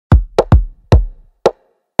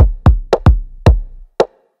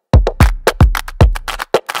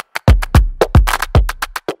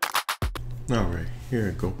All right, here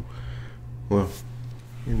I go. Well,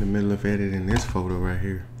 in the middle of editing this photo right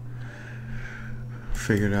here,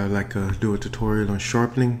 figured I'd like do a tutorial on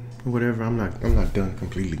sharpening or whatever. I'm not done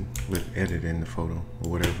completely with editing the photo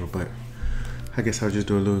or whatever, but I guess I'll just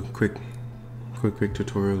do a little quick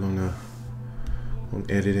tutorial on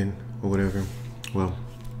editing or whatever. Well,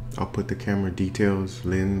 I'll put the camera details,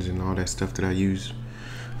 lens, and all that stuff that I use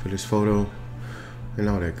for this photo and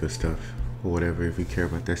all that good stuff or whatever, if you care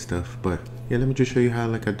about that stuff. But yeah, let me just show you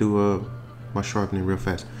how I do my sharpening real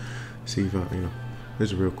fast. See if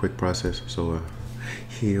this is a real quick process. So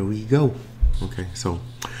here we go. Okay, so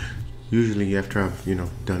usually after I've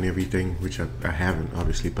done everything, which I haven't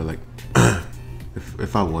obviously, but like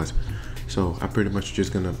if I was, so I pretty much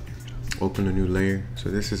just gonna open a new layer. So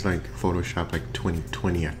this is like Photoshop like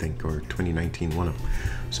 2020 I think, or 2019, one of them.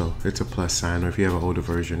 So it's a plus sign, or if you have an older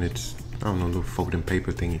version, it's, I don't know, a little folding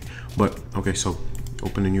paper thingy. But okay, so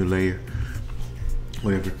open a new layer,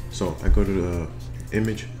 whatever. So I go to the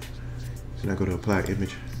image and I go to apply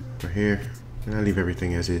image right here, and I leave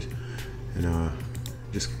everything as is, and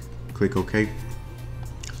just click OK.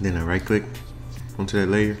 Then I right click onto that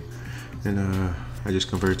layer, and I just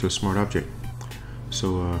convert it to a smart object.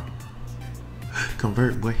 So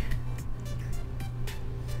convert, boy.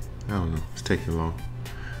 I don't know, it's taking long.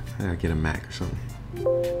 I gotta get a Mac or something.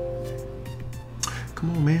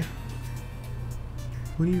 Come on, man.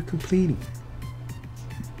 What are you completing?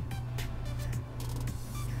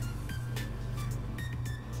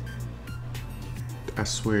 I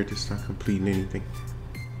swear this is not completing anything.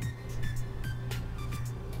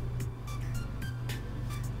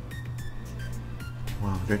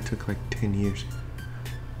 Wow, that took like 10 years.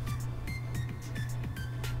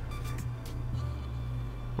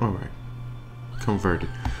 All right, converted.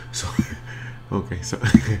 So, okay, so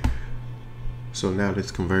so now that's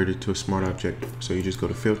converted to a smart object. So you just go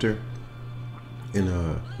to filter and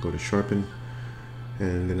go to sharpen,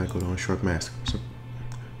 and then I go to unsharp mask. So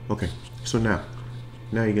okay, so now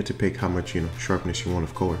you get to pick how much sharpness you want,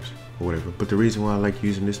 of course, or whatever. But the reason why I like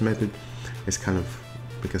using this method is kind of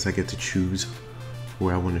because I get to choose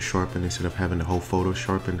where I want to sharpen instead of having the whole photo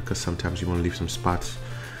sharpened, because sometimes you want to leave some spots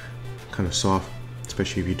kind of soft,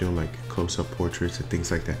 especially if you're doing like close-up portraits and things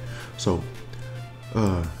like that. So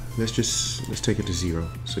let's take it to 0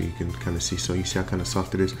 so you can kind of see. So you see how kind of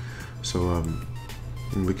soft it is. So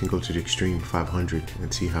and we can go to the extreme 500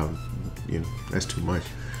 and see how that's too much.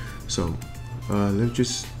 So let's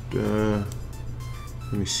just let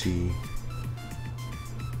me see.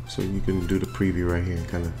 So you can do the preview right here and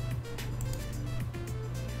kind of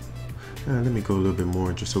let me go a little bit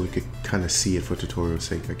more just so we could kind of see it for tutorial's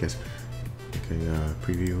sake, I guess. Okay,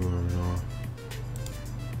 preview.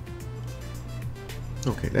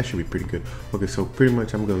 Okay, that should be pretty good. Okay, so pretty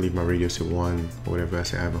much I'm gonna leave my radius at 1 or whatever. I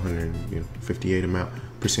say I have 158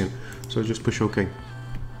 %. So just push OK.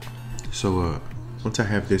 So once I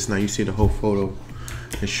have this, now you see the whole photo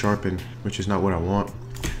is sharpened, which is not what I want,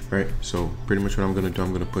 right? So pretty much what I'm gonna do,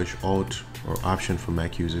 I'm gonna push Alt or Option for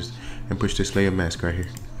Mac users and push this layer mask right here,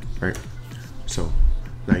 right? So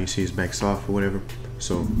now you see it's back soft or whatever.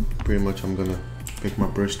 So pretty much I'm gonna pick my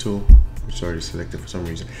brush tool, which is already selected for some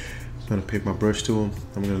reason. I'm gonna pick my brush tool.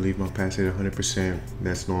 I'm gonna leave my opacity at 100%.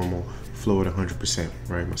 That's normal. Flow at 100%,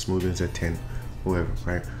 right? My smoothing's at 10, whatever,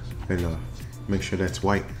 right? And make sure that's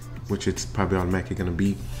white, which it's probably automatically gonna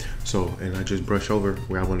be. So, and I just brush over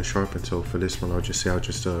where I want to sharpen. So for this one, I'll just say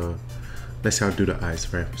let's say I'll do the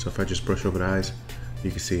eyes, right? So if I just brush over the eyes, you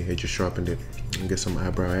can see it just sharpened it, and get some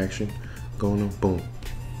eyebrow action going on. Boom,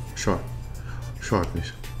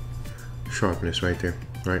 sharpness right there,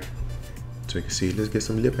 right? So you can see, let's get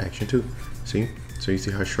some lip action too. See? So you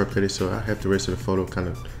see how sharp that is. So I have the rest of the photo kind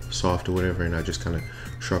of soft or whatever, and I just kind of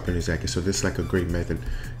sharpen exactly. So this is like a great method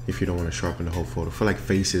if you don't want to sharpen the whole photo. For like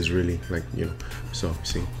faces, really, like, so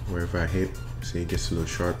see, wherever I hit, see, it gets a little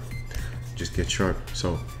sharp, just get sharp.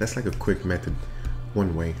 So that's like a quick method,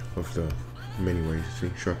 one way of the many ways.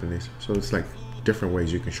 See, sharpen this. So it's like different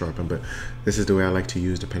ways you can sharpen, but this is the way I like to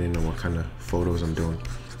use depending on what kind of photos I'm doing,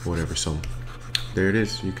 whatever. So there it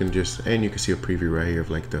is. You can just, and you can see a preview right here of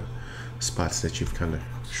like the spots that you've kind of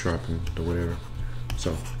sharpened or whatever.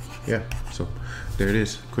 So yeah, so there it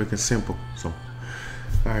is, quick and simple. So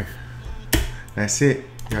all right, that's it.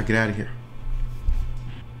 Y'all get out of here.